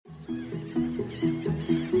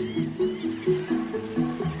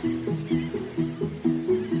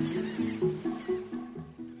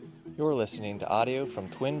listening to audio from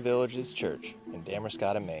Twin Villages Church in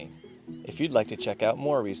Damariscotta, Maine. If you'd like to check out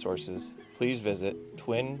more resources, please visit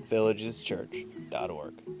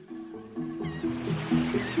twinvillageschurch.org.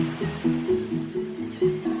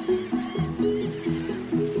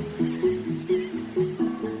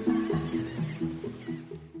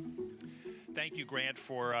 Thank you, Grant,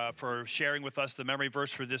 for sharing with us the memory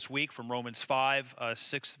verse for this week from Romans 5,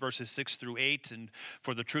 6 verses 6 through 8, and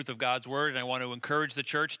for the truth of God's word. And I want to encourage the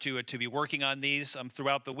church to be working on these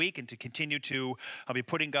throughout the week and to continue to be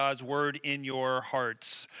putting God's word in your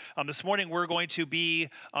hearts. This morning we're going to be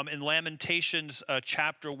in Lamentations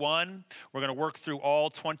chapter 1. We're going to work through all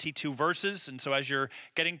 22 verses. And so as you're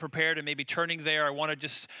getting prepared and maybe turning there, I want to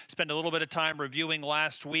just spend a little bit of time reviewing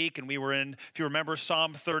last week. And we were in, if you remember,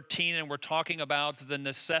 Psalm 13, and we're talking about the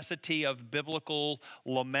necessity of biblical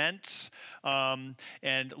laments. And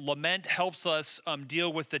lament helps us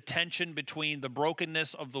deal with the tension between the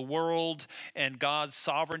brokenness of the world and God's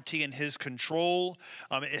sovereignty and his control.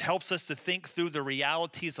 It helps us to think through the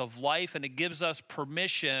realities of life, and it gives us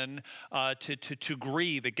permission to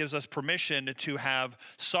grieve. It gives us permission to have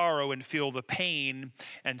sorrow and feel the pain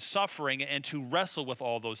and suffering and to wrestle with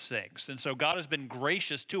all those things. And so God has been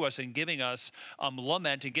gracious to us in giving us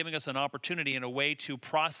lament and giving us an opportunity in a way to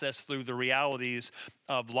process through the realities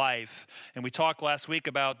of life. And we talked last week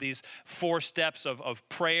about these 4 steps of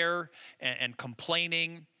prayer and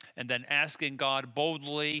complaining, and then asking God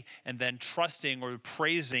boldly, and then trusting or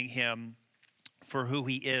praising him for who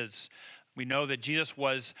he is. We know that Jesus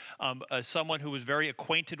was someone who was very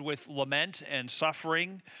acquainted with lament and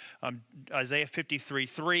suffering. Isaiah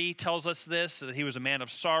 53:3 tells us this, that he was a man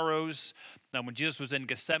of sorrows. Now, when Jesus was in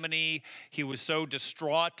Gethsemane, he was so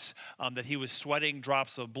distraught that he was sweating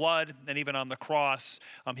drops of blood. And even on the cross,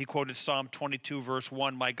 he quoted Psalm 22, verse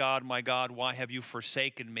 1, my God, why have you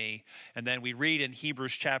forsaken me? And then we read in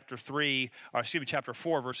Hebrews chapter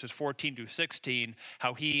 4, verses 14 to 16,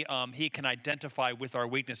 how he can identify with our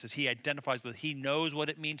weaknesses. He identifies with, he knows what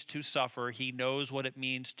it means to suffer. He knows what it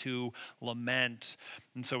means to lament.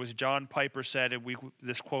 And so as John Piper said, and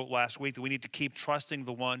this quote last week, that we need to keep trusting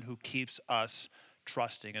the one who keeps us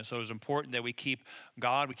trusting. And so it's important that we keep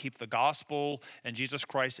God, we keep the gospel and Jesus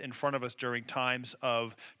Christ in front of us during times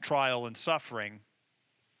of trial and suffering.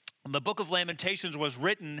 The book of Lamentations was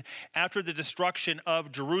written after the destruction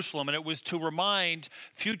of Jerusalem, and it was to remind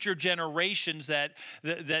future generations that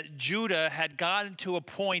Judah had gotten to a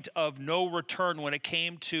point of no return when it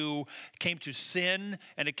came to sin,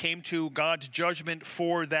 and it came to God's judgment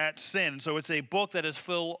for that sin. So it's a book that is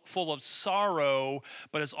full of sorrow,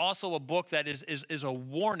 but it's also a book that is a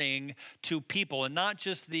warning to people, and not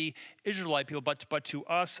just the Israelite people, but to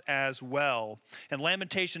us as well. And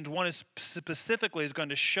Lamentations 1 is specifically going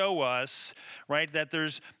to show us, right, that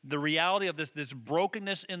there's the reality of this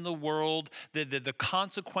brokenness in the world, the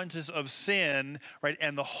consequences of sin, right,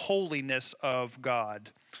 and the holiness of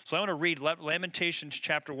God. So I want to read Lamentations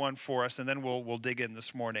chapter 1 for us, and then we'll dig in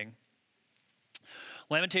this morning.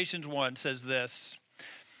 Lamentations 1 says this: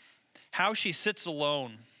 how she sits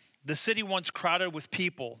alone, the city once crowded with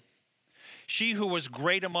people. She who was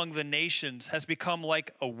great among the nations has become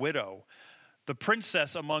like a widow. The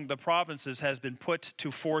princess among the provinces has been put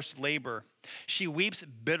to forced labor. She weeps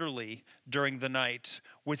bitterly during the night,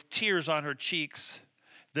 with tears on her cheeks.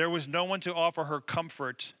 There was no one to offer her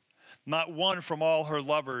comfort, not one from all her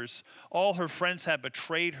lovers. All her friends have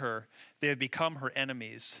betrayed her. They have become her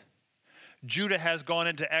enemies. Judah has gone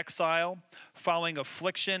into exile, following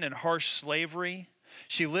affliction and harsh slavery.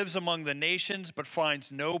 She lives among the nations, but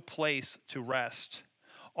finds no place to rest.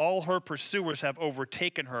 All her pursuers have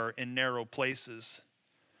overtaken her in narrow places.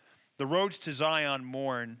 The roads to Zion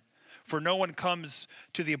mourn, for no one comes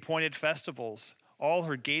to the appointed festivals. All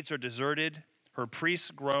her gates are deserted, her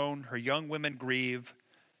priests groan, her young women grieve,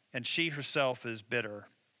 and she herself is bitter.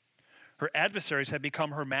 Her adversaries have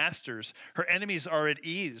become her masters. Her enemies are at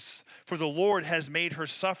ease, for the Lord has made her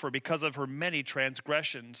suffer because of her many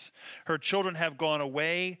transgressions. Her children have gone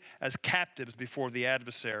away as captives before the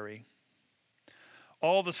adversary.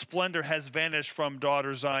 All the splendor has vanished from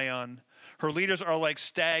daughter Zion. Her leaders are like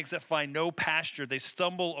stags that find no pasture. They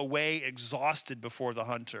stumble away exhausted before the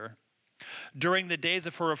hunter. During the days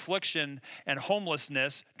of her affliction and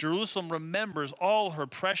homelessness, Jerusalem remembers all her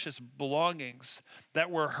precious belongings that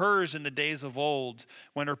were hers in the days of old.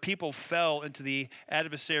 When her people fell into the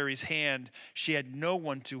adversary's hand, she had no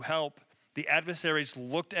one to help. The adversaries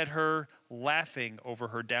looked at her, laughing over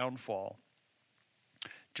her downfall.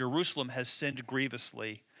 Jerusalem has sinned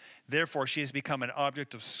grievously. Therefore, she has become an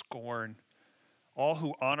object of scorn. All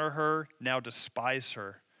who honor her now despise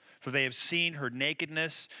her, for they have seen her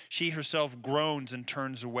nakedness. She herself groans and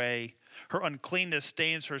turns away. Her uncleanness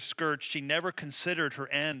stains her skirts. She never considered her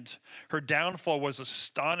end. Her downfall was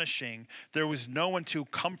astonishing. There was no one to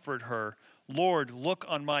comfort her. Lord, look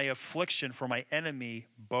on my affliction, for my enemy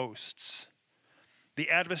boasts. The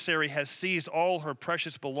adversary has seized all her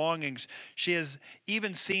precious belongings. She has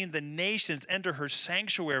even seen the nations enter her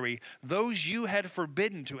sanctuary, those you had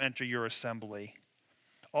forbidden to enter your assembly.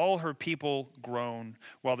 All her people groan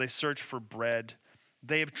while they search for bread.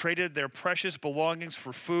 They have traded their precious belongings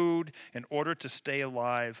for food in order to stay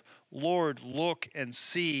alive. Lord, look and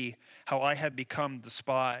see how I have become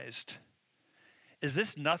despised. Is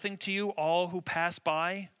this nothing to you, all who pass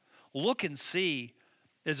by? Look and see.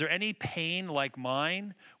 Is there any pain like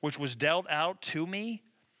mine, which was dealt out to me,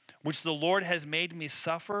 which the Lord has made me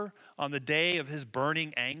suffer on the day of his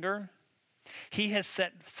burning anger? He has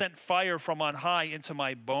sent fire from on high into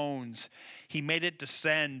my bones. He made it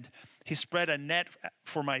descend. He spread a net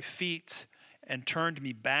for my feet and turned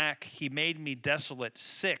me back. He made me desolate,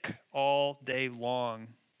 sick all day long.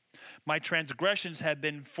 My transgressions have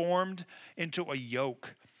been formed into a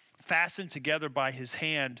yoke, fastened together by his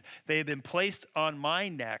hand. They have been placed on my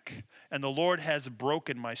neck, and the Lord has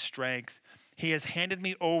broken my strength. He has handed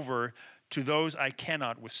me over to those I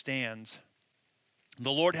cannot withstand.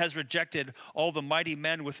 The Lord has rejected all the mighty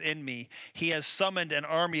men within me. He has summoned an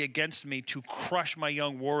army against me to crush my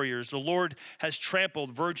young warriors. The Lord has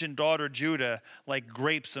trampled virgin daughter Judah like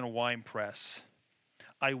grapes in a winepress.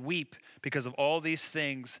 I weep because of all these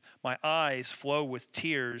things. My eyes flow with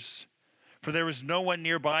tears. For there is no one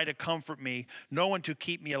nearby to comfort me, no one to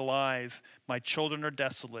keep me alive. My children are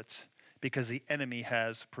desolate because the enemy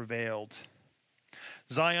has prevailed.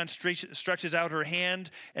 Zion stretches out her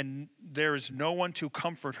hand, and there is no one to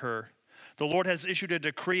comfort her. The Lord has issued a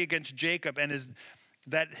decree against Jacob, and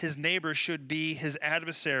that his neighbors should be his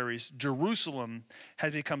adversaries. Jerusalem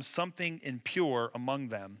has become something impure among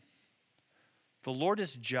them. The Lord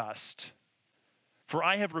is just, for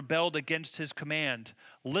I have rebelled against his command.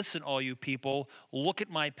 Listen, all you people, look at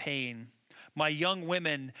my pain. My young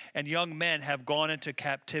women and young men have gone into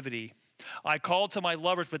captivity. I called to my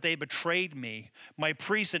lovers, but they betrayed me. My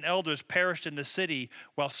priests and elders perished in the city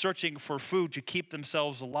while searching for food to keep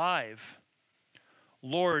themselves alive.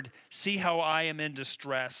 Lord, see how I am in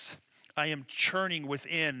distress. I am churning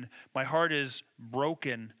within. My heart is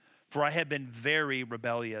broken, for I have been very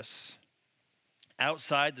rebellious.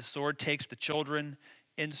 Outside, the sword takes the children.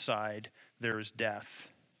 Inside, there is death.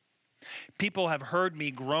 People have heard me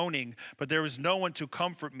groaning, but there is no one to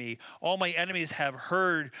comfort me. All my enemies have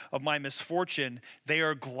heard of my misfortune. They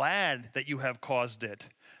are glad that you have caused it.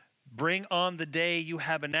 Bring on the day you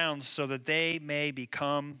have announced, so that they may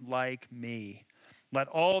become like me. Let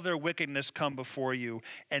all their wickedness come before you,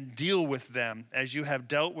 and deal with them as you have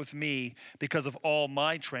dealt with me because of all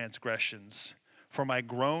my transgressions. For my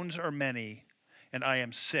groans are many, and I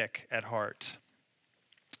am sick at heart.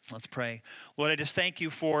 Let's pray. Lord, I just thank you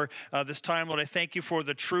for this time. Lord, I thank you for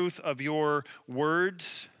the truth of your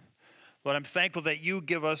words. Lord, I'm thankful that you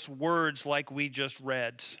give us words like we just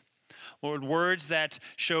read. Lord, words that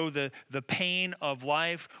show the pain of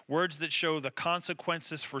life, words that show the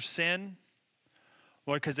consequences for sin.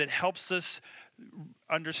 Lord, because it helps us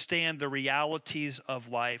understand the realities of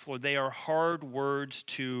life. Lord, they are hard words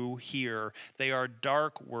to hear. They are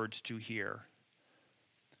dark words to hear.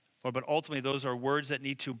 Lord, but ultimately those are words that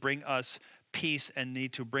need to bring us peace and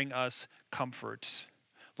need to bring us comfort.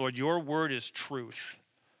 Lord, your word is truth.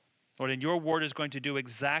 Lord, and your word is going to do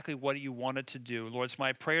exactly what you want it to do. Lord, it's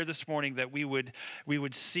my prayer this morning that we would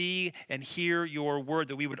see and hear your word,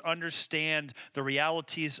 that we would understand the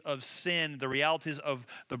realities of sin, the realities of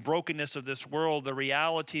the brokenness of this world, the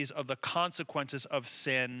realities of the consequences of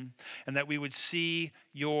sin, and that we would see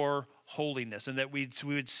your holiness, and that we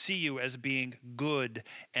would see you as being good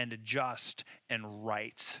and just and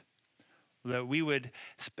right. That we would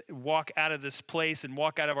walk out of this place and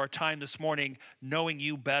walk out of our time this morning knowing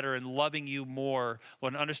you better and loving you more,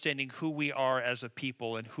 and understanding who we are as a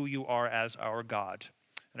people and who you are as our God.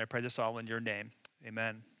 And I pray this all in your name.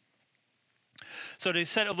 Amen. So to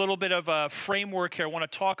set a little bit of a framework here, I want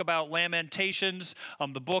to talk about Lamentations,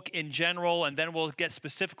 the book in general, and then we'll get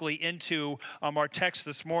specifically into our text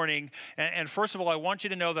this morning. And first of all, I want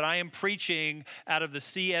you to know that I am preaching out of the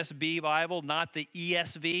CSB Bible, not the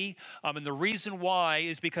ESV. And the reason why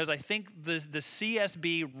is because I think the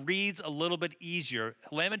CSB reads a little bit easier.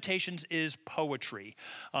 Lamentations is poetry.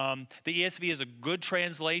 The ESV is a good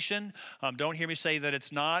translation. Don't hear me say that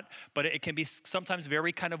it's not, but it can be sometimes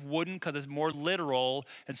very kind of wooden because it's more literal,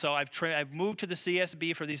 and so I've moved to the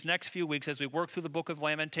CSB for these next few weeks as we work through the book of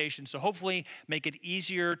Lamentations, so hopefully make it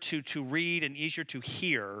easier to read and easier to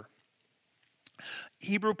hear.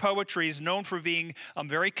 Hebrew poetry is known for being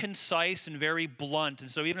very concise and very blunt. And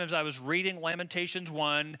so even as I was reading Lamentations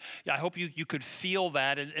 1, I hope you could feel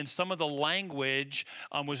that. And some of the language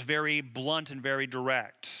was very blunt and very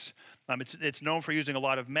direct. It's known for using a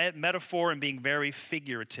lot of metaphor and being very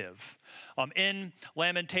figurative. In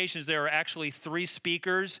Lamentations, there are actually three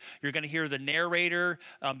speakers. You're going to hear the narrator.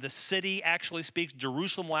 The city actually speaks.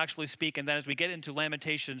 Jerusalem will actually speak. And then as we get into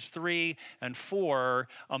Lamentations 3 and 4,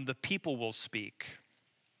 the people will speak.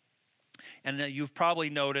 And you've probably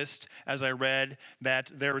noticed, as I read,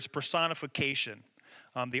 that there is personification.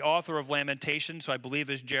 The author of Lamentations, who I believe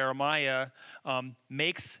is Jeremiah,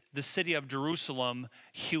 makes the city of Jerusalem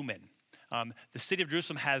human. The city of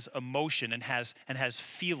Jerusalem has emotion and has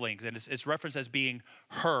feelings, and it's referenced as being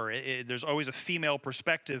her. There's always a female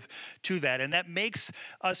perspective to that, and that makes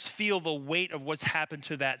us feel the weight of what's happened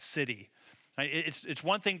to that city. It's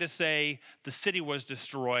one thing to say the city was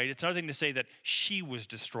destroyed. It's another thing to say that she was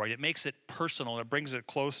destroyed. It makes it personal. It brings it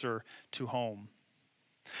closer to home.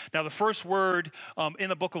 Now, the first word in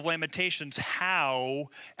the book of Lamentations, how,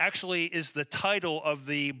 actually is the title of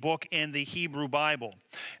the book in the Hebrew Bible.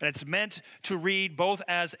 And it's meant to read both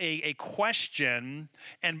as a question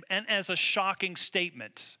and as a shocking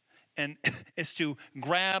statement. And it's to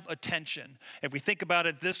grab attention. If we think about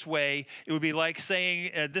it this way, it would be like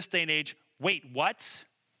saying at this day and age, wait, what?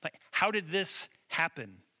 Like, how did this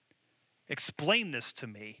happen? Explain this to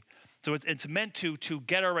me. So it's meant to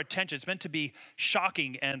get our attention. It's meant to be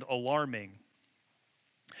shocking and alarming.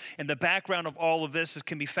 And the background of all of this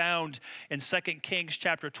can be found in 2 Kings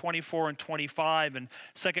chapter 24 and 25 and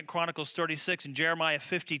 2 Chronicles 36 and Jeremiah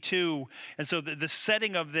 52. And so the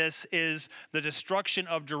setting of this is the destruction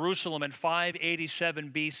of Jerusalem in 587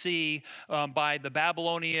 BC by the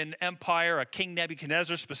Babylonian Empire, King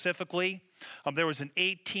Nebuchadnezzar specifically. There was an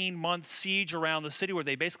 18-month siege around the city where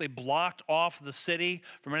they basically blocked off the city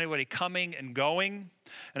from anybody coming and going.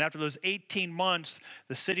 And after those 18 months,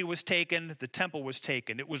 the city was taken, the temple was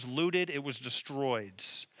taken. It was looted, it was destroyed.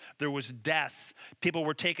 There was death. People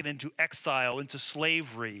were taken into exile, into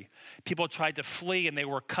slavery. People tried to flee and they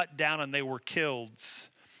were cut down and they were killed.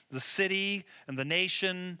 The city and the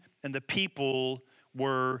nation and the people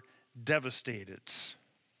were devastated.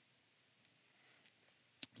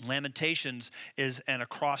 Lamentations is an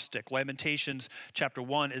acrostic. Lamentations chapter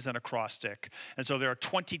 1 is an acrostic. And so there are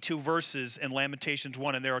 22 verses in Lamentations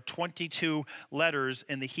 1, and there are 22 letters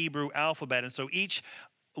in the Hebrew alphabet. And so each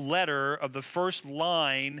letter of the first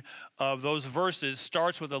line of those verses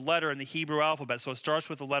starts with a letter in the Hebrew alphabet. So it starts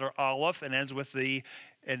with the letter Aleph and ends with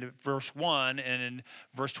in verse 1, and in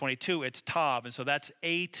verse 22, it's Tav. And so that's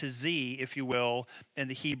A to Z, if you will, in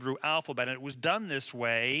the Hebrew alphabet. And it was done this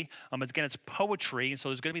way. Again, it's poetry, and so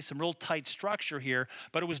there's going to be some real tight structure here.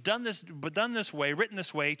 But it was done this way, written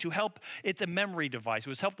this way, to help. It's a memory device. It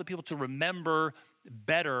was help the people to remember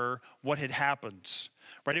better what had happened.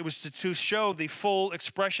 Right? It was to show the full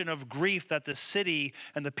expression of grief that the city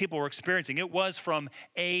and the people were experiencing. It was from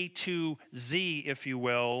A to Z, if you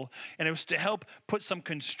will, and it was to help put some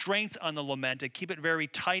constraints on the lament, to keep it very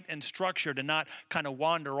tight and structured and not kind of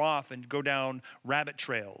wander off and go down rabbit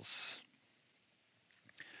trails.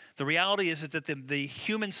 The reality is that the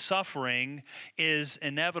human suffering is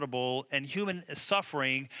inevitable and human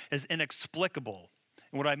suffering is inexplicable.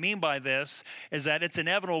 And what I mean by this is that it's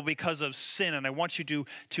inevitable because of sin, and I want you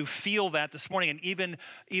to feel that this morning. And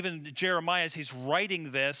even Jeremiah, as he's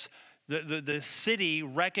writing this, the city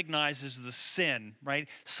recognizes the sin, right?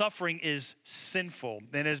 Suffering is sinful,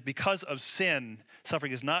 and it is because of sin.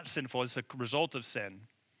 Suffering is not sinful, it's a result of sin.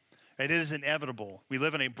 It is inevitable. We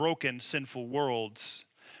live in a broken, sinful world.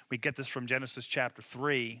 We get this from Genesis chapter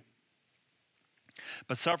 3.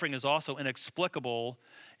 But suffering is also inexplicable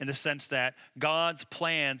in the sense that God's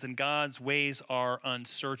plans and God's ways are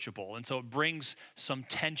unsearchable. And so it brings some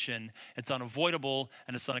tension. It's unavoidable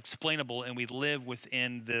and it's unexplainable, and we live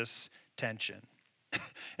within this tension.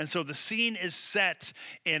 And so the scene is set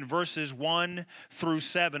in verses 1 through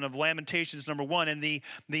 7 of Lamentations number 1. And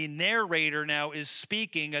the narrator now is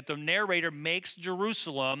speaking, that the narrator makes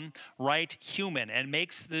Jerusalem, right, human, and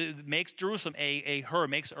makes Jerusalem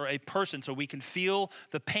makes her a person, so we can feel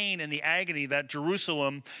the pain and the agony that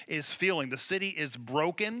Jerusalem is feeling. The city is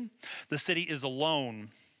broken. The city is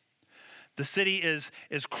alone. The city is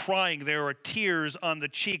crying. There are tears on the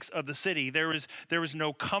cheeks of the city. There is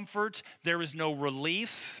no comfort. There is no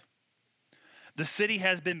relief. The city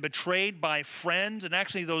has been betrayed by friends, and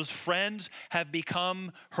actually those friends have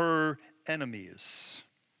become her enemies.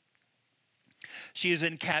 She is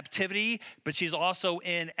in captivity, but she's also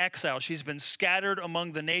in exile. She's been scattered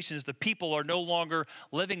among the nations. The people are no longer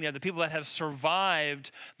living there. The people that have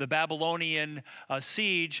survived the Babylonian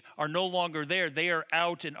siege are no longer there. They are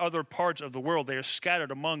out in other parts of the world. They are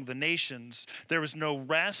scattered among the nations. There is no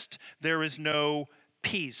rest. There is no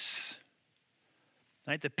peace.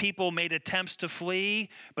 Right? The people made attempts to flee,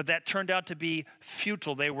 but that turned out to be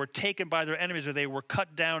futile. They were taken by their enemies, or they were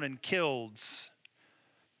cut down and killed.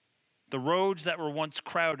 The roads that were once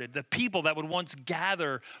crowded, the people that would once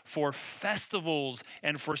gather for festivals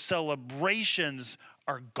and for celebrations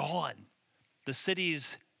are gone. The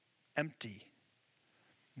city's empty.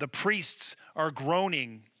 The priests are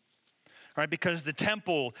groaning, right? Because the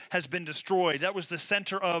temple has been destroyed. That was the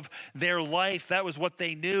center of their life. That was what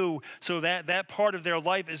they knew. So that part of their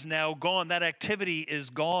life is now gone. That activity is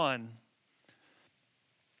gone.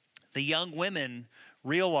 The young women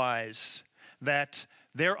realize that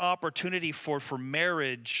their opportunity for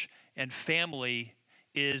marriage and family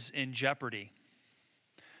is in jeopardy.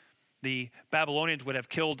 The Babylonians would have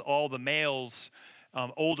killed all the males,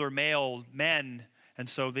 older male men. And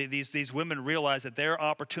so these women realize that their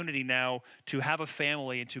opportunity now to have a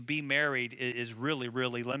family and to be married is really,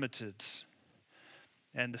 really limited.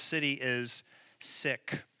 And the city is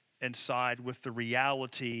sick inside with the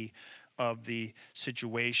reality of the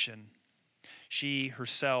situation. She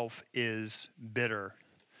herself is bitter,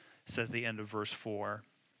 says the end of verse 4.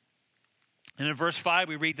 And in verse 5,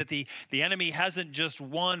 we read that the enemy hasn't just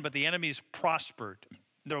won, but the enemy's prospered.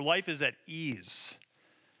 Their life is at ease.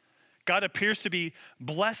 God appears to be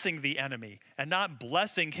blessing the enemy and not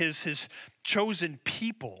blessing his chosen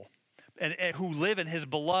people and who live in his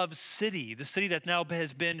beloved city, the city that now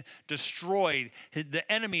has been destroyed.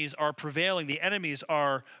 The enemies are prevailing. The enemies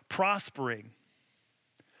are prospering.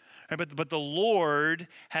 But the Lord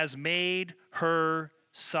has made her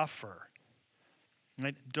suffer.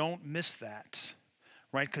 Right? Don't miss that.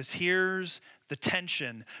 Right? Because here's the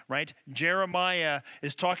tension, right? Jeremiah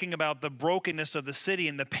is talking about the brokenness of the city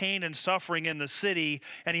and the pain and suffering in the city,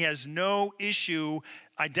 and he has no issue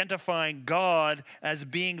identifying God as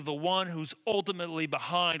being the one who's ultimately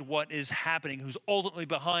behind what is happening, who's ultimately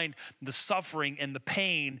behind the suffering and the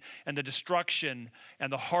pain and the destruction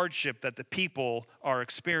and the hardship that the people are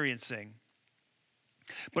experiencing.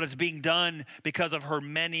 But it's being done because of her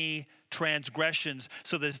many transgressions.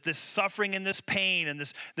 So this suffering and this pain and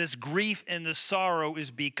this grief and this sorrow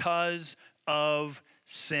is because of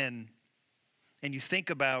sin. And you think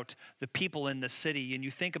about the people in the city, and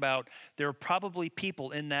you think about there are probably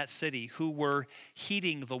people in that city who were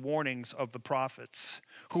heeding the warnings of the prophets,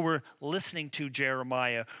 who were listening to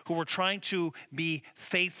Jeremiah, who were trying to be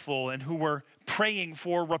faithful, and who were praying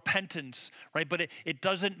for repentance, right? But it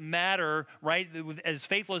doesn't matter, right? As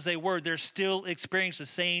faithful as they were, they're still experiencing the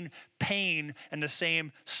same pain and the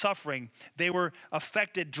same suffering. They were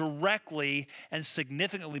affected directly and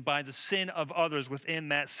significantly by the sin of others within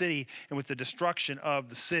that city and with the destruction of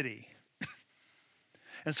the city.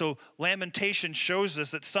 And so Lamentation shows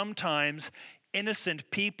us that sometimes innocent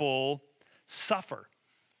people suffer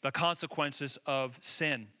the consequences of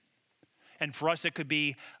sin. And for us, it could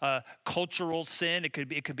be cultural sin. It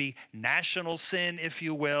could be national sin, if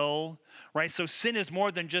you will, right? So sin is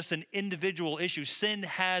more than just an individual issue. Sin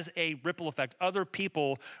has a ripple effect. Other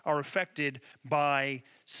people are affected by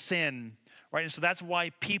sin, right? And so that's why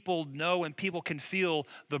people know and people can feel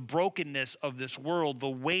the brokenness of this world, the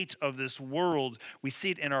weight of this world. We see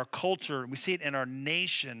it in our culture. We see it in our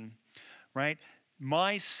nation, right?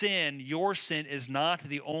 My sin, your sin is not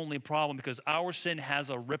the only problem, because our sin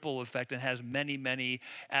has a ripple effect and has many, many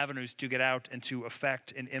avenues to get out and to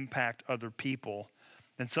affect and impact other people.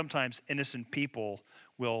 And sometimes innocent people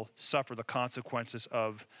will suffer the consequences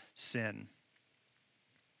of sin.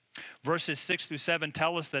 Verses 6 through 7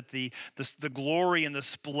 tell us that the glory and the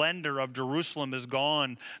splendor of Jerusalem is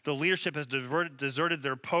gone. The leadership has deserted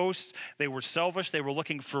their posts. They were selfish. They were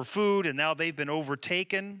looking for food, and now they've been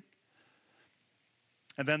overtaken.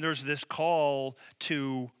 And then there's this call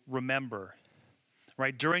to remember,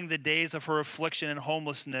 right? During the days of her affliction and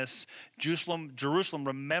homelessness, Jerusalem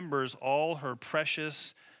remembers all her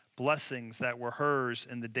precious blessings that were hers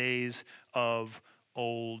in the days of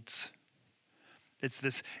old. It's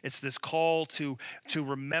this call to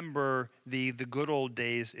remember the good old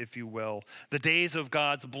days, if you will, the days of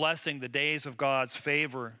God's blessing, the days of God's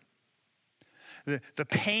favor. The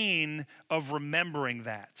pain of remembering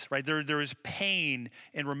that, right? There is pain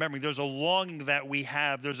in remembering. There's a longing that we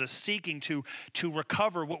have. There's a seeking to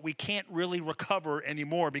recover what we can't really recover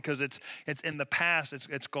anymore because it's in the past.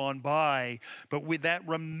 It's gone by. But with that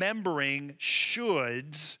remembering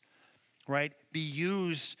should, right, be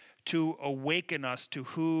used to awaken us to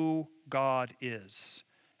who God is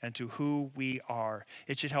and to who we are.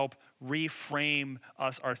 It should help reframe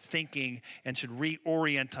us, our thinking, and should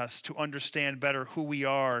reorient us to understand better who we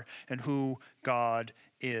are and who God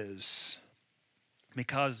is.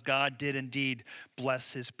 Because God did indeed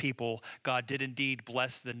bless his people. God did indeed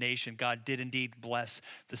bless the nation. God did indeed bless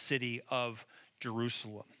the city of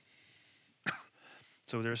Jerusalem.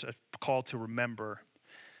 So there's a call to remember,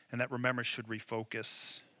 and that remembrance should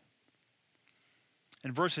refocus.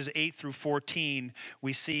 In verses 8 through 14,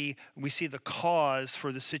 we see the cause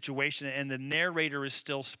for the situation, and the narrator is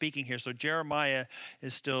still speaking here. So Jeremiah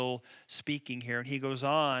is still speaking here, and he goes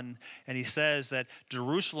on and he says that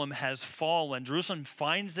Jerusalem has fallen. Jerusalem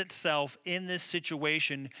finds itself in this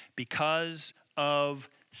situation because of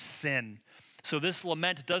sin. So this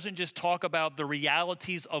lament doesn't just talk about the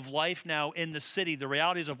realities of life now in the city, the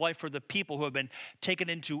realities of life for the people who have been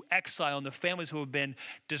taken into exile and the families who have been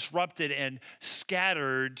disrupted and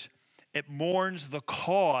scattered. It mourns the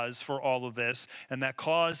cause for all of this, and that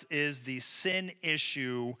cause is the sin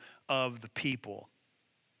issue of the people.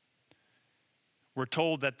 We're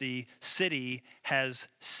told that the city has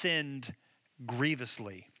sinned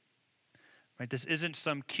grievously. Right? This isn't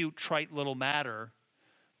some cute, trite little matter.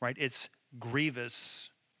 Right? It's grievous.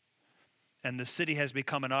 And the city has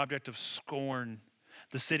become an object of scorn.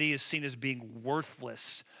 The city is seen as being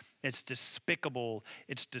worthless. It's despicable.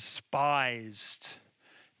 It's despised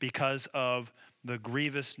because of the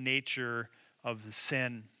grievous nature of the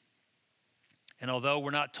sin. And although we're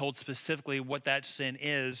not told specifically what that sin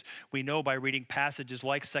is, we know by reading passages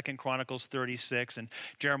like 2 Chronicles 36 and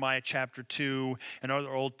Jeremiah chapter 2 and other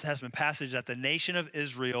Old Testament passages that the nation of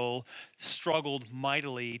Israel struggled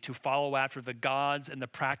mightily to follow after the gods and the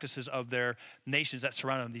practices of their nations that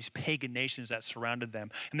surrounded them, these pagan nations that surrounded them.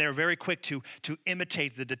 And they were very quick to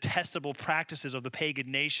imitate the detestable practices of the pagan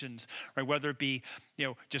nations, right? Whether it be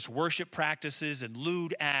just worship practices and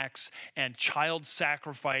lewd acts and child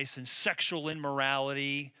sacrifice and sexual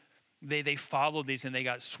immorality. They followed these and they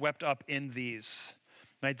got swept up in these.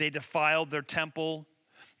 Right? They defiled their temple.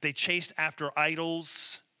 They chased after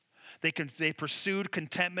idols. They pursued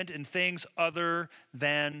contentment in things other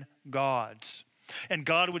than God's. And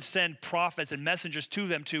God would send prophets and messengers to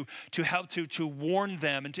them to help to warn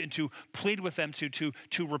them and to plead with them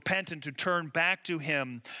to repent and to turn back to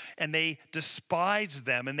him. And they despised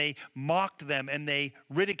them and they mocked them and they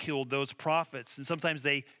ridiculed those prophets. And sometimes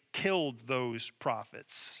they killed those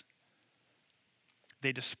prophets.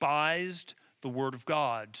 They despised the word of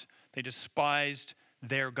God. They despised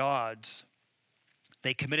their gods.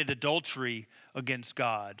 They committed adultery against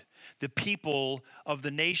God. The people of the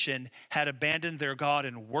nation had abandoned their God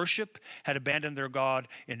in worship, had abandoned their God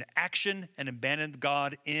in action, and abandoned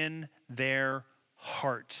God in their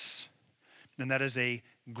hearts. And that is a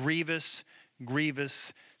grievous,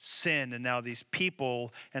 grievous sin. And now these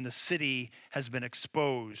people and the city has been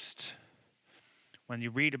exposed. When you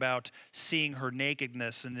read about seeing her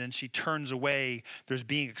nakedness and then she turns away, there's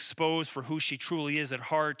being exposed for who she truly is at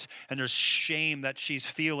heart, and there's shame that she's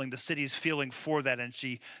feeling, the city's feeling for that, and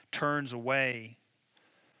she turns away.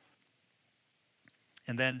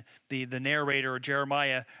 And then the narrator, or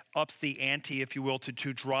Jeremiah, ups the ante, if you will, to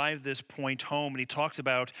drive this point home. And he talks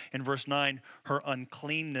about, in verse 9, her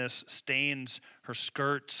uncleanness stains her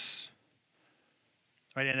skirts.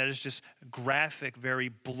 Right, and that is just graphic, very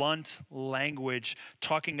blunt language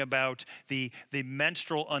talking about the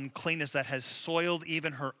menstrual uncleanness that has soiled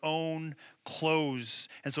even her own clothes.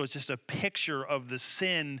 And so it's just a picture of the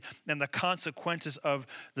sin and the consequences of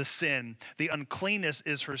the sin. The uncleanness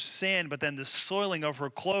is her sin, but then the soiling of her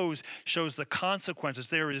clothes shows the consequences.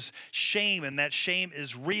 There is shame, and that shame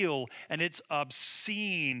is real, and it's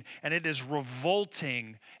obscene, and it is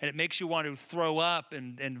revolting, and it makes you want to throw up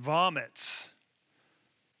and vomit.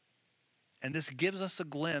 And this gives us a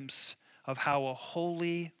glimpse of how a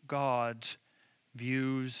holy God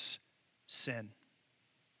views sin.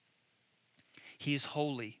 He's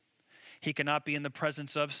holy. He cannot be in the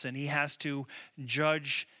presence of sin. He has to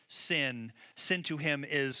judge sin. Sin to him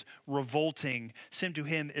is revolting. Sin to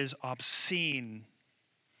him is obscene.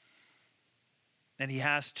 And he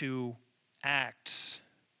has to act.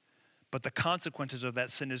 But the consequences of that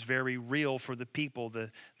sin is very real for the people, the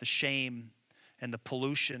shame and the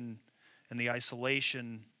pollution and the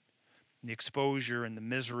isolation, and the exposure and the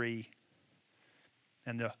misery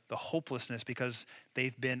and the hopelessness, because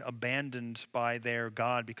they've been abandoned by their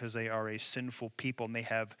God because they are a sinful people and they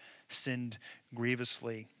have sinned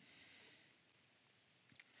grievously.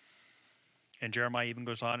 And Jeremiah even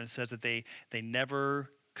goes on and says that they never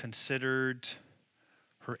considered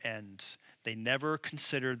her ends. They never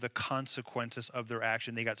considered the consequences of their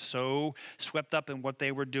action. They got so swept up in what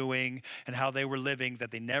they were doing and how they were living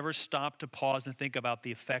that they never stopped to pause and think about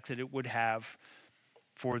the effects that it would have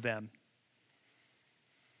for them.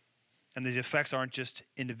 And these effects aren't just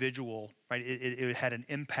individual, right? It had an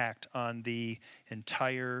impact on the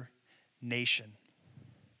entire nation,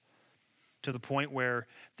 to the point where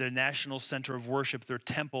their national center of worship, their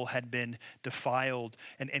temple, had been defiled,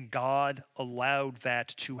 and God allowed that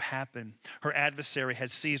to happen. Her adversary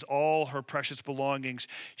had seized all her precious belongings.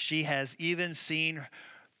 She has even seen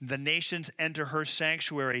the nations enter her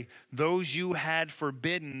sanctuary, those you had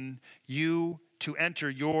forbidden you to enter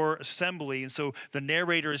your assembly. And so the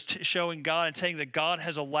narrator is showing God and saying that God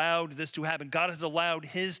has allowed this to happen. God has allowed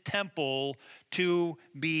his temple to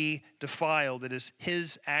be defiled. It is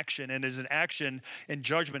his action, and is an action in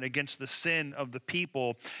judgment against the sin of the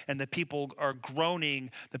people. And the people are groaning.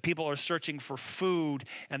 The people are searching for food,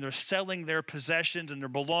 and they're selling their possessions and their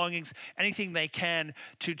belongings, anything they can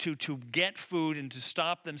to get food and to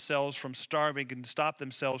stop themselves from starving and stop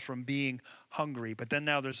themselves from being hungry. But then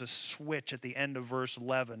now there's a switch at the end of verse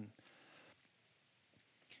 11.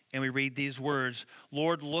 And we read these words,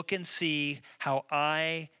 "Lord, look and see how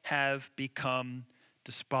I have become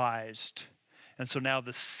despised." And so now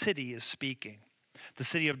the city is speaking. The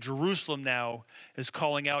city of Jerusalem now is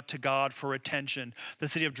calling out to God for attention. The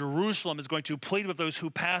city of Jerusalem is going to plead with those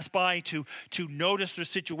who pass by to notice their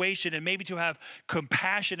situation and maybe to have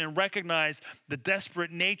compassion and recognize the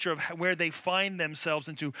desperate nature of where they find themselves,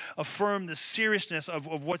 and to affirm the seriousness of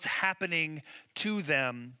what's happening to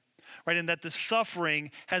them. Right, and that the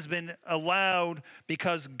suffering has been allowed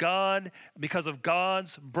because of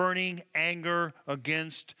God's burning anger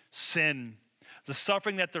against sin. The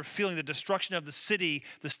suffering that they're feeling, the destruction of the city,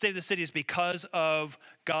 the state of the city, is because of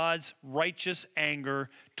God's righteous anger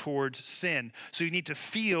towards sin. So you need to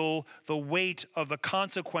feel the weight of the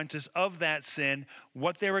consequences of that sin,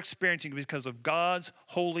 what they're experiencing because of God's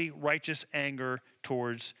holy, righteous anger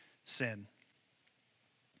towards sin.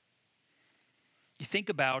 You think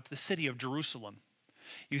about the city of Jerusalem.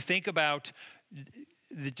 You think about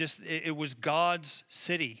it was God's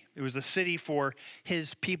city. It was a city for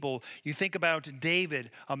his people. You think about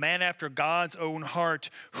David, a man after God's own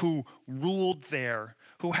heart, who ruled there,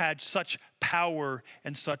 who had such power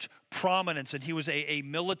and such prominence, and he was a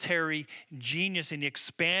military genius, and he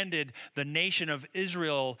expanded the nation of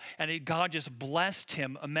Israel, and God just blessed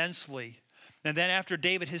him immensely. And then after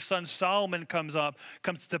David, his son Solomon comes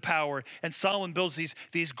to power, and Solomon builds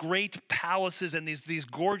these great palaces and these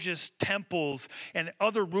gorgeous temples, and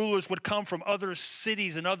other rulers would come from other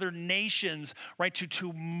cities and other nations, right,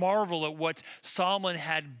 to marvel at what Solomon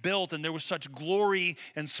had built. And there was such glory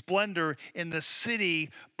and splendor in the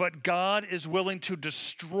city, but God is willing to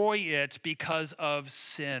destroy it because of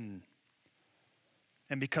sin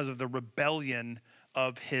and because of the rebellion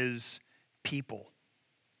of his people.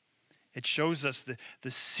 It shows us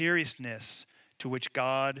the seriousness to which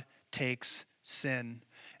God takes sin.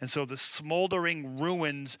 And so the smoldering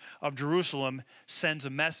ruins of Jerusalem sends a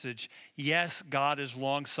message. Yes, God is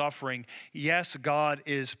long-suffering. Yes, God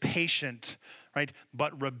is patient, right?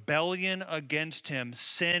 But rebellion against him,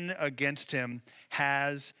 sin against him,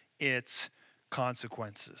 has its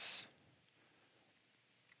consequences.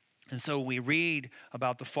 And so we read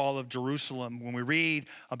about the fall of Jerusalem, when we read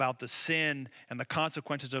about the sin and the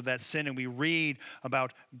consequences of that sin, and we read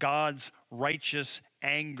about God's righteous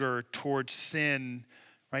anger towards sin,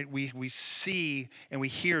 right? We see and we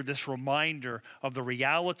hear this reminder of the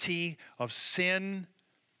reality of sin,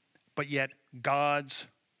 but yet God's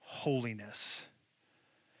holiness.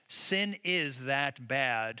 Sin is that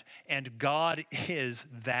bad, and God is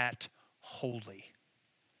that holy.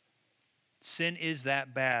 Sin is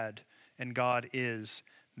that bad, and God is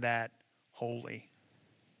that holy.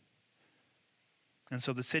 And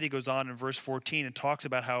so the city goes on in verse 14 and talks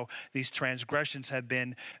about how these transgressions have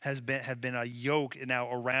been a yoke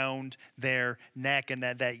now around their neck, and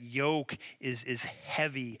that yoke is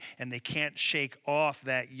heavy, and they can't shake off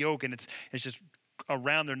that yoke, and it's just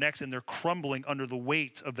around their necks, and they're crumbling under the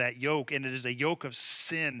weight of that yoke. And it is a yoke of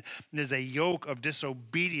sin. It is a yoke of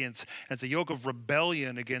disobedience. And it's a yoke of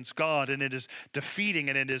rebellion against God. And it is defeating,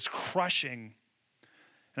 and it is crushing.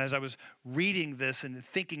 And as I was reading this and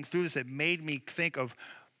thinking through this, it made me think of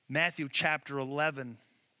Matthew chapter 11,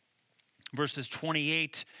 verses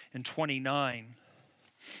 28 and 29.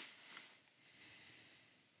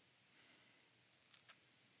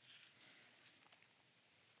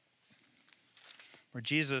 Where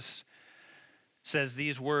Jesus says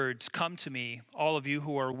these words, "Come to me, all of you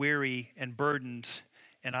who are weary and burdened,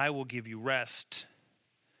 and I will give you rest.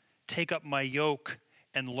 Take up my yoke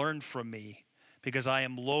and learn from me, because I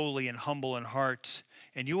am lowly and humble in heart,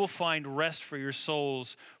 and you will find rest for your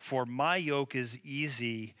souls, for my yoke is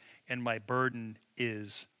easy and my burden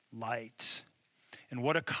is light. And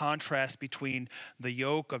what a contrast between the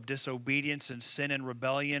yoke of disobedience and sin and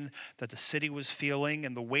rebellion that the city was feeling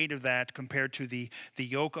and the weight of that compared to the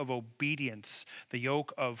yoke of obedience, the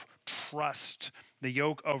yoke of trust, the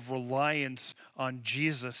yoke of reliance on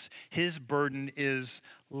Jesus. His burden is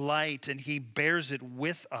light and he bears it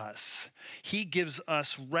with us. He gives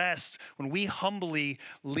us rest when we humbly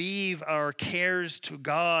leave our cares to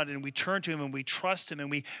God and we turn to him and we trust him and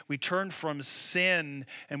we turn from sin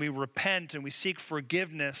and we repent and we seek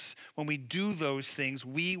forgiveness. When we do those things,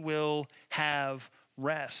 we will have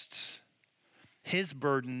rest. His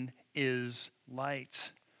burden is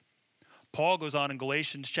light. Paul goes on in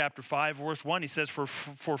Galatians chapter 5, verse 1. He says, for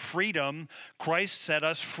freedom, Christ set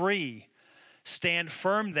us free. Stand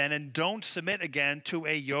firm then and don't submit again to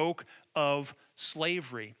a yoke of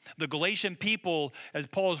slavery. The Galatian people, as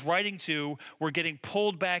Paul is writing to, were getting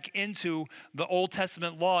pulled back into the Old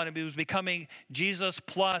Testament law, and it was becoming Jesus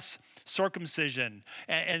plus circumcision.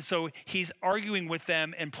 And so he's arguing with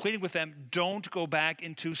them and pleading with them, don't go back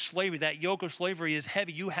into slavery. That yoke of slavery is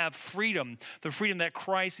heavy. You have freedom, the freedom that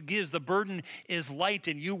Christ gives. The burden is light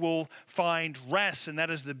and you will find rest. And that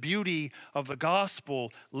is the beauty of the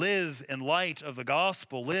gospel. Live in light of the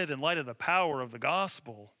gospel. Live in light of the power of the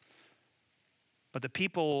gospel. But the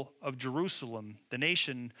people of Jerusalem, the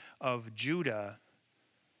nation of Judah,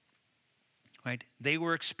 right, they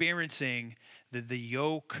were experiencing the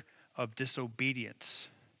yoke of disobedience,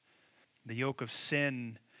 the yoke of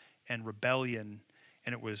sin and rebellion,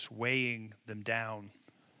 and it was weighing them down.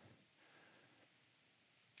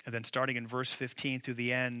 And then starting in verse 15 through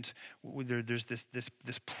the end, there's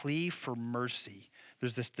this plea for mercy.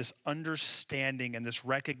 There's this understanding and this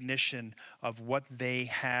recognition of what they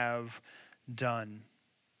have done.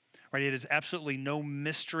 Right? It is absolutely no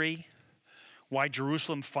mystery why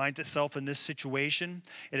Jerusalem finds itself in this situation.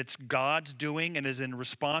 It's God's doing and is in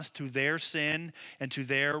response to their sin and to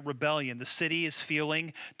their rebellion. The city is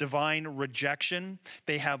feeling divine rejection.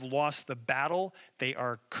 They have lost the battle. They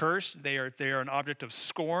are cursed. They are an object of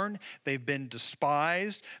scorn. They've been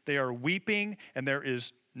despised. They are weeping, and there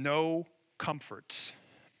is no comfort.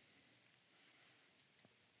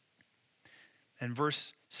 And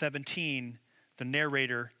verse 17, the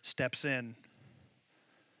narrator steps in.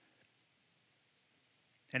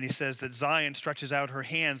 And he says that Zion stretches out her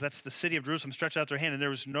hands. That's the city of Jerusalem stretched out their hand, and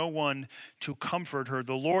there is no one to comfort her.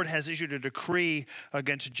 The Lord has issued a decree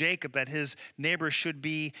against Jacob that his neighbors should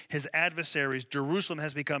be his adversaries. Jerusalem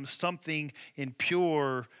has become something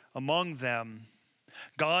impure among them.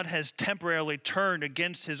 God has temporarily turned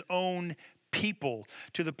against his own people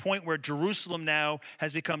to the point where Jerusalem now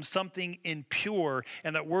has become something impure.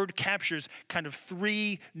 And that word captures kind of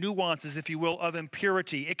three nuances, if you will, of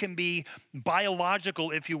impurity. It can be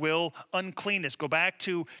biological, if you will, uncleanness. Go back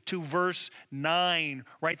to verse 9,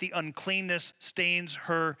 right? The uncleanness stains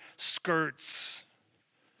her skirts.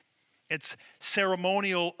 It's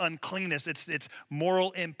ceremonial uncleanness. It's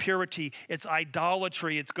moral impurity. It's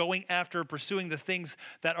idolatry. It's going after, pursuing the things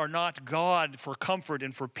that are not God for comfort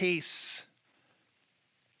and for peace.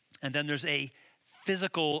 And then there's a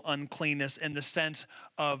physical uncleanness in the sense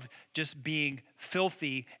of just being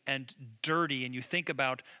filthy and dirty. And you think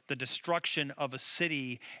about the destruction of a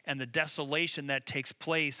city and the desolation that takes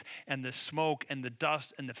place and the smoke and the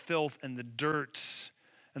dust and the filth and the dirt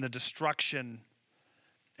and the destruction.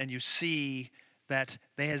 And you see that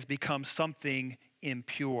they has become something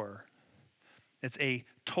impure. It's a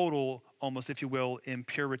total, almost, if you will,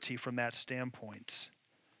 impurity from that standpoint.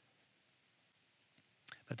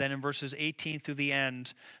 But then in verses 18 through the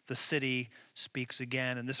end, the city speaks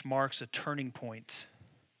again, and this marks a turning point.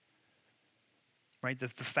 Right? The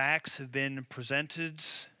facts have been presented,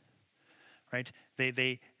 right?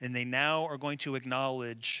 They now are going to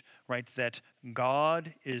acknowledge, right, that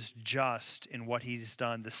God is just in what he's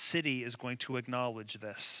done. The city is going to acknowledge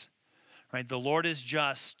this. Right? The Lord is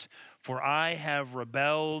just, for I have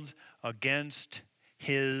rebelled against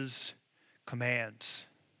his commands.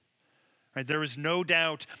 Right, there is no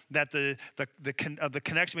doubt that the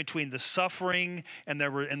connection between the suffering and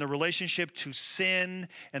the relationship to sin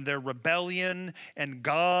and their rebellion, and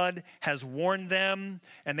God has warned them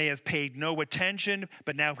and they have paid no attention,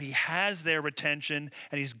 but now he has their attention,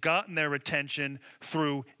 and he's gotten their attention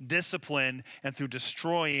through discipline and through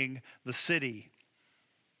destroying the city.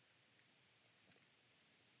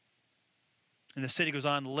 And the city goes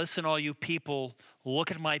on, listen, all you people,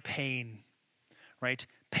 look at my pain, right?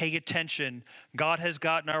 Pay attention. God has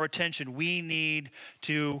gotten our attention. We need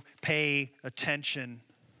to pay attention.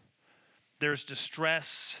 there's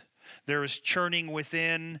distress, there is churning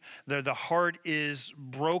within, the heart is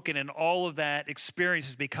broken, and all of that experience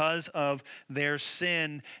is because of their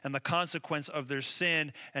sin and the consequence of their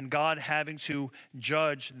sin, and God having to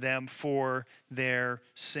judge them for their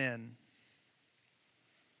sin.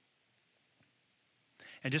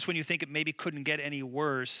 And just when you think it maybe couldn't get any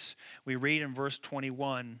worse, we read in verse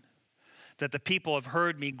 21 that the people have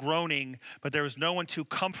heard me groaning, but there is no one to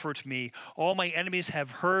comfort me. All my enemies have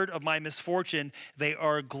heard of my misfortune. They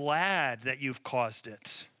are glad that you've caused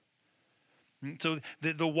it. So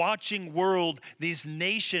the watching world, these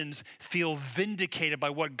nations feel vindicated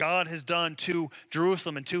by what God has done to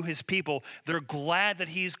Jerusalem and to his people. They're glad that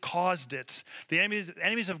he's caused it. The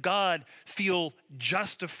enemies of God feel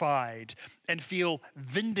justified and feel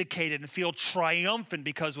vindicated and feel triumphant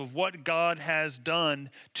because of what God has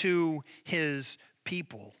done to his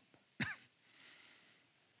people.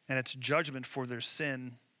 And it's judgment for their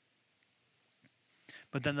sin.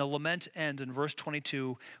 But then the lament ends in verse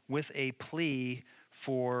 22 with a plea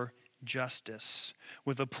for justice,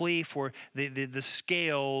 with a plea for the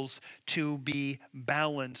scales to be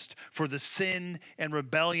balanced, for the sin and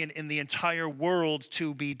rebellion in the entire world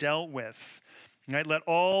to be dealt with. Right? Let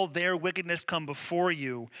all their wickedness come before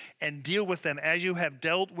you and deal with them as you have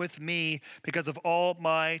dealt with me because of all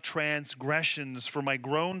my transgressions. For my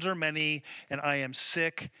groans are many and I am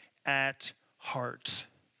sick at heart.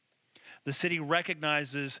 The city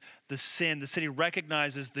recognizes the sin. The city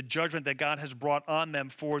recognizes the judgment that God has brought on them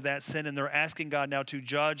for that sin, and they're asking God now to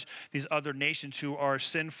judge these other nations who are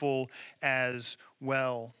sinful as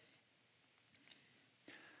well.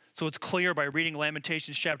 So it's clear by reading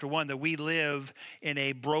Lamentations chapter 1 that we live in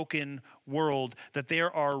a broken world, that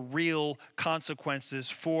there are real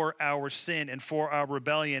consequences for our sin and for our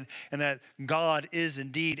rebellion, and that God is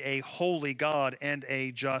indeed a holy God and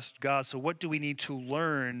a just God. So what do we need to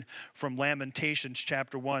learn from Lamentations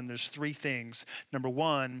chapter 1? There's three things. Number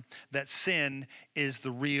one, that sin is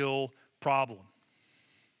the real problem.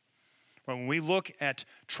 When we look at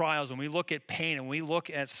trials, when we look at pain, and we look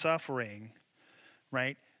at suffering,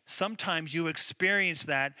 right? Sometimes you experience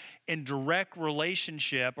that in direct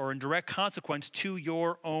relationship or in direct consequence to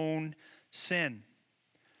your own sin,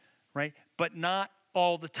 right? But not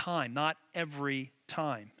all the time, not every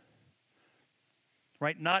time,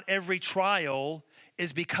 right? Not every trial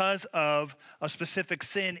is because of a specific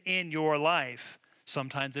sin in your life.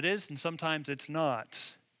 Sometimes it is and sometimes it's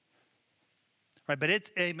not, right? But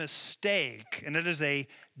it's a mistake, and it is a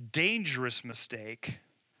dangerous mistake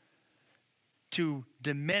to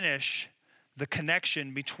diminish the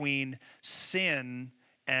connection between sin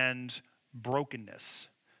and brokenness,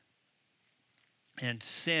 and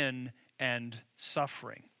sin and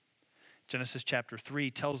suffering. Genesis chapter 3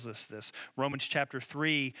 tells us this. Romans chapter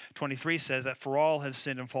 3:23 says that for all have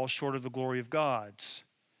sinned and fall short of the glory of God.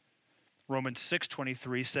 Romans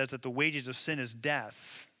 6:23 says that the wages of sin is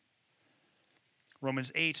death.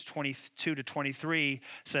 Romans 8:22-23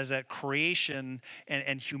 says that creation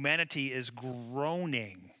and humanity is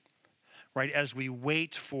groaning, right, as we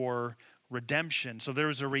wait for redemption. So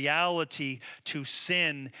there's a reality to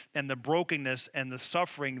sin and the brokenness and the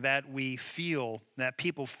suffering that we feel, that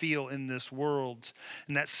people feel in this world,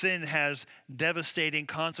 and that sin has devastating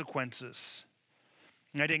consequences.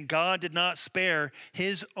 And God did not spare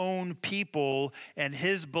his own people and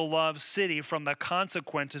his beloved city from the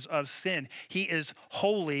consequences of sin. He is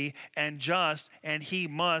holy and just, and he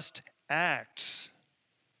must act.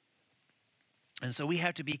 And so we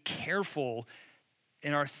have to be careful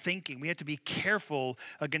in our thinking. We have to be careful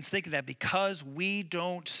against thinking that because we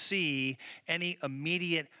don't see any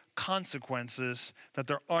immediate consequences, that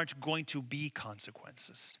there aren't going to be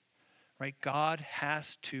consequences. Right? God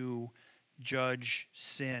has to judge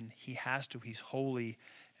sin. He has to. He's holy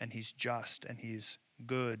and he's just and he's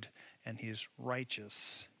good and he's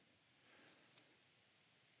righteous.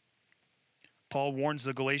 Paul warns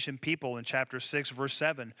the Galatian people in chapter 6, verse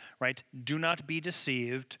 7, right? Do not be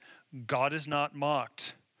deceived. God is not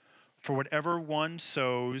mocked. For whatever one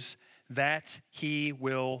sows, that he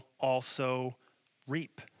will also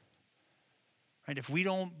reap. Right? If we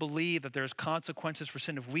don't believe that there's consequences for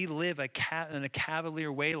sin, if we live in a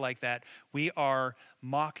cavalier way like that, we are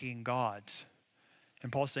mocking God.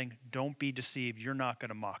 And Paul's saying, don't be deceived. You're not going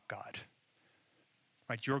to mock God.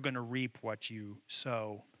 Right? You're going to reap what you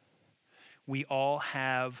sow. We all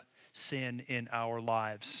have sin in our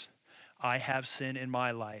lives. I have sin in my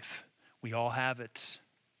life. We all have it.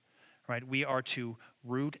 Right? We are to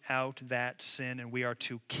root out that sin and we are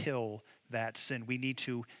to kill that sin. We need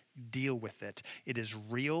to deal with it. It is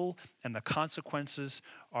real, and the consequences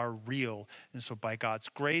are real. And so by God's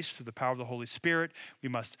grace, through the power of the Holy Spirit, we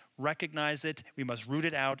must recognize it, we must root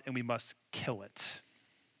it out, and we must kill it.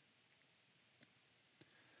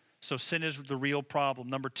 So sin is the real problem.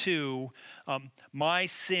 Number two, my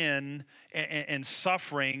sin and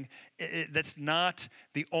suffering, that's not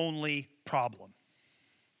the only problem.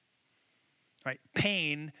 Right?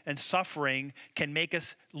 Pain and suffering can make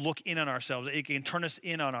us look in on ourselves. It can turn us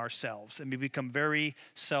in on ourselves, and we become very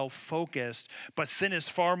self-focused. But sin is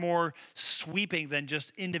far more sweeping than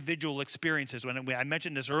just individual experiences. I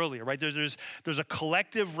mentioned this earlier, right? There's a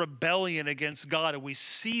collective rebellion against God, and we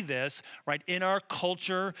see this, right, in our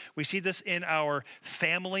culture. We see this in our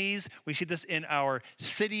families. We see this in our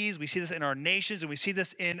cities. We see this in our nations, and we see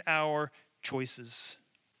this in our choices.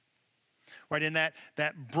 Right, in that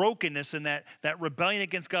brokenness and that rebellion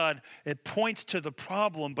against God, it points to the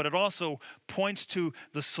problem, but it also points to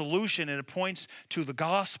the solution, and it points to the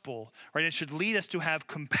gospel. Right, it should lead us to have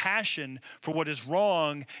compassion for what is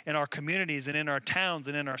wrong in our communities and in our towns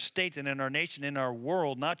and in our state and in our nation, in our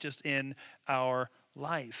world, not just in our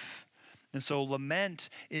life. And so lament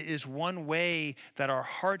is one way that our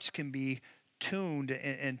hearts can be tuned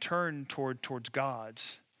and turned towards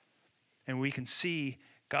God's, and we can see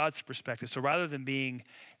God's perspective. So rather than being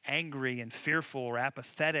angry and fearful or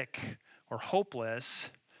apathetic or hopeless,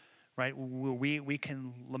 right, we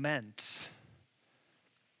can lament.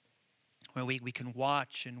 We can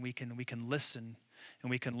watch, and we can listen, and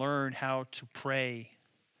we can learn how to pray.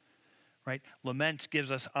 Right? Lament gives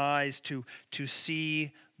us eyes to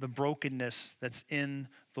see the brokenness that's in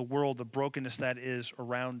the world, the brokenness that is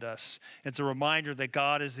around us. It's a reminder that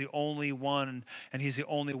God is the only one, and he's the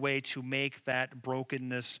only way to make that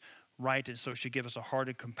brokenness right. And so it should give us a heart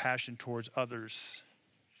of compassion towards others.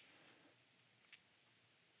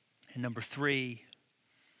 And number three,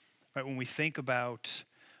 right, when we think about,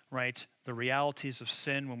 right, the realities of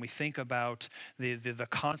sin, when we think about the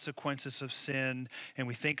consequences of sin, and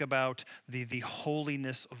we think about the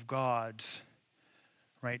holiness of God,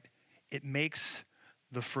 right, it makes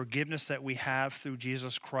the forgiveness that we have through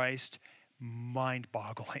Jesus Christ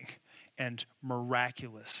mind-boggling and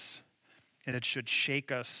miraculous, and it should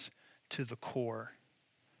shake us to the core.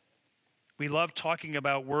 We love talking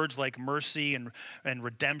about words like mercy and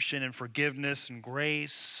redemption and forgiveness and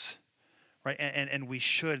grace. Right, and we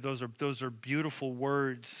should. Those are beautiful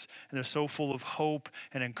words, and they're so full of hope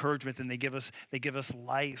and encouragement, and they give us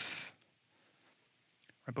life.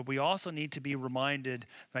 Right, but we also need to be reminded,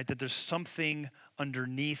 right, that there's something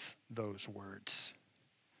underneath those words.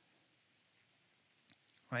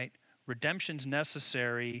 Right, redemption's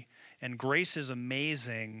necessary, and grace is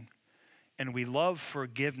amazing, and we love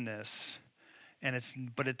forgiveness,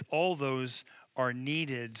 but all those are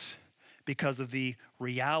needed because of the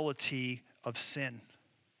reality of sin,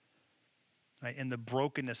 right, and the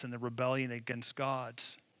brokenness and the rebellion against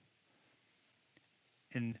God's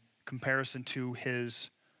in comparison to his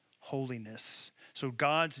holiness. So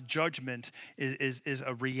God's judgment is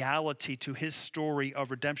a reality to his story of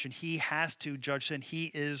redemption. He has to judge sin. He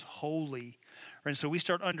is holy. And so we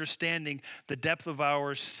start understanding the depth of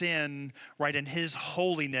our sin, right, and his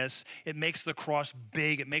holiness. It makes the cross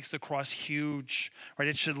big. It makes the cross huge, right?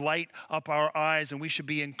 It should light up our eyes, and we should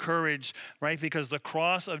be encouraged, right, because the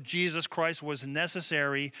cross of Jesus Christ was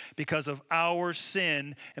necessary because of our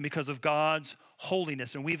sin and because of God's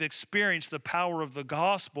holiness. And we've experienced the power of the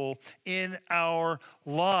gospel in our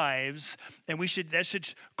lives, and that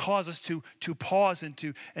should cause us to pause and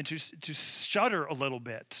to shudder a little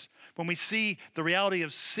bit when we see the reality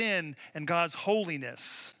of sin and God's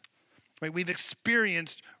holiness. Right? We've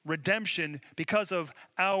experienced redemption because of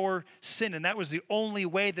our sin, and that was the only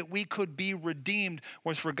way that we could be redeemed,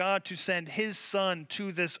 was for God to send his son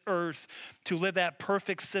to this earth to live that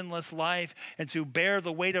perfect sinless life and to bear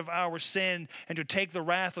the weight of our sin and to take the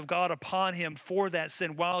wrath of God upon him for that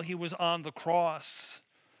sin while he was on the cross.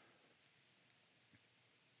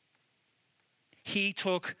 He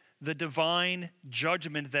took the divine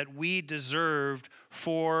judgment that we deserved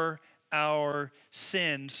for our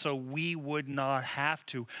sin so we would not have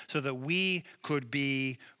to, so that we could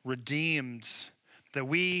be redeemed, that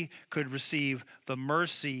we could receive the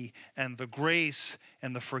mercy and the grace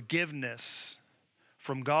and the forgiveness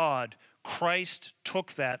from God. Christ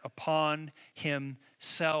took that upon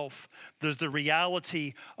himself. There's the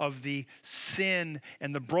reality of the sin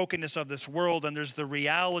and the brokenness of this world, and there's the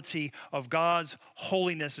reality of God's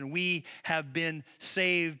holiness, and we have been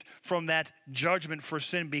saved from that judgment for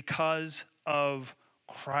sin because of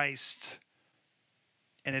Christ.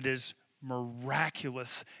 And it is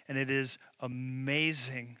miraculous, and it is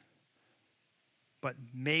amazing. But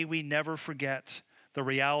may we never forget the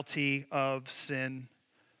reality of sin.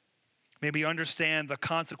 May we understand the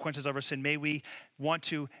consequences of our sin. May we want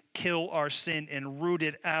to kill our sin and root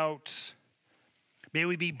it out. May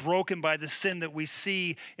we be broken by the sin that we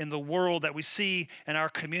see in the world, that we see in our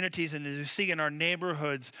communities and as we see in our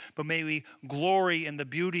neighborhoods. But may we glory in the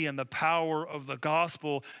beauty and the power of the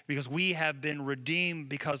gospel, because we have been redeemed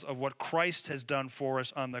because of what Christ has done for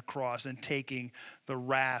us on the cross and taking the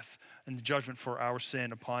wrath and the judgment for our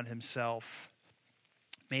sin upon himself.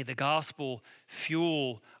 May the gospel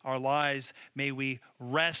fuel our lives. May we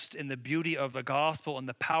rest in the beauty of the gospel and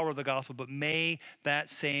the power of the gospel, but may that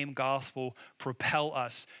same gospel propel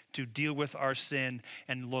us to deal with our sin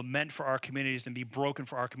and lament for our communities and be broken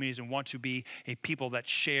for our communities and want to be a people that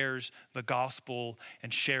shares the gospel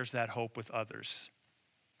and shares that hope with others.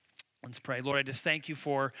 Let's pray. Lord, I just thank you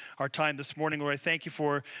for our time this morning. Lord, I thank you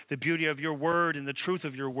for the beauty of your word and the truth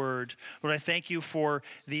of your word. Lord, I thank you for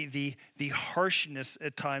the harshness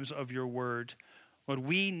at times of your word. Lord,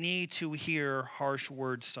 we need to hear harsh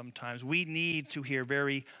words sometimes. We need to hear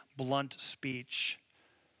very blunt speech.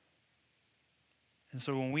 And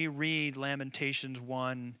so when we read Lamentations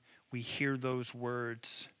 1, we hear those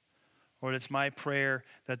words. Lord, it's my prayer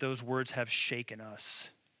that those words have shaken us.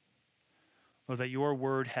 Lord, that your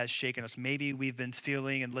word has shaken us. Maybe we've been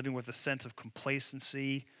feeling and living with a sense of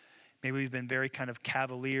complacency. Maybe we've been very kind of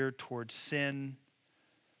cavalier towards sin.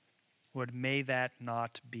 Lord, may that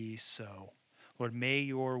not be so. Lord, may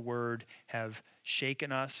your word have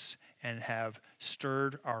shaken us and have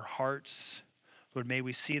stirred our hearts. Lord, may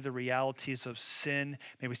we see the realities of sin.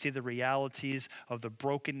 May we see the realities of the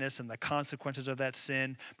brokenness and the consequences of that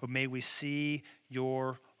sin. But may we see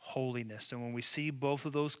your holiness. And when we see both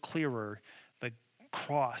of those clearer, the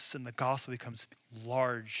cross and the gospel becomes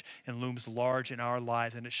large and looms large in our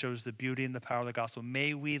lives, and it shows the beauty and the power of the gospel.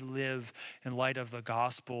 May we live in light of the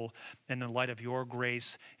gospel and in light of your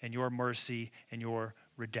grace and your mercy and your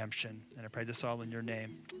redemption. And I pray this all in your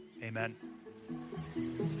name. Amen.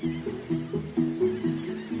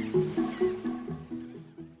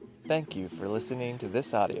 Thank you for listening to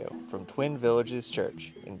this audio from Twin Villages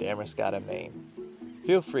Church in Damariscotta, Maine.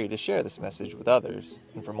 Feel free to share this message with others,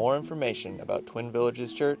 and for more information about Twin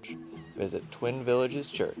Villages Church, visit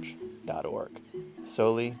twinvillageschurch.org.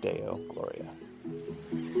 Soli Deo Gloria.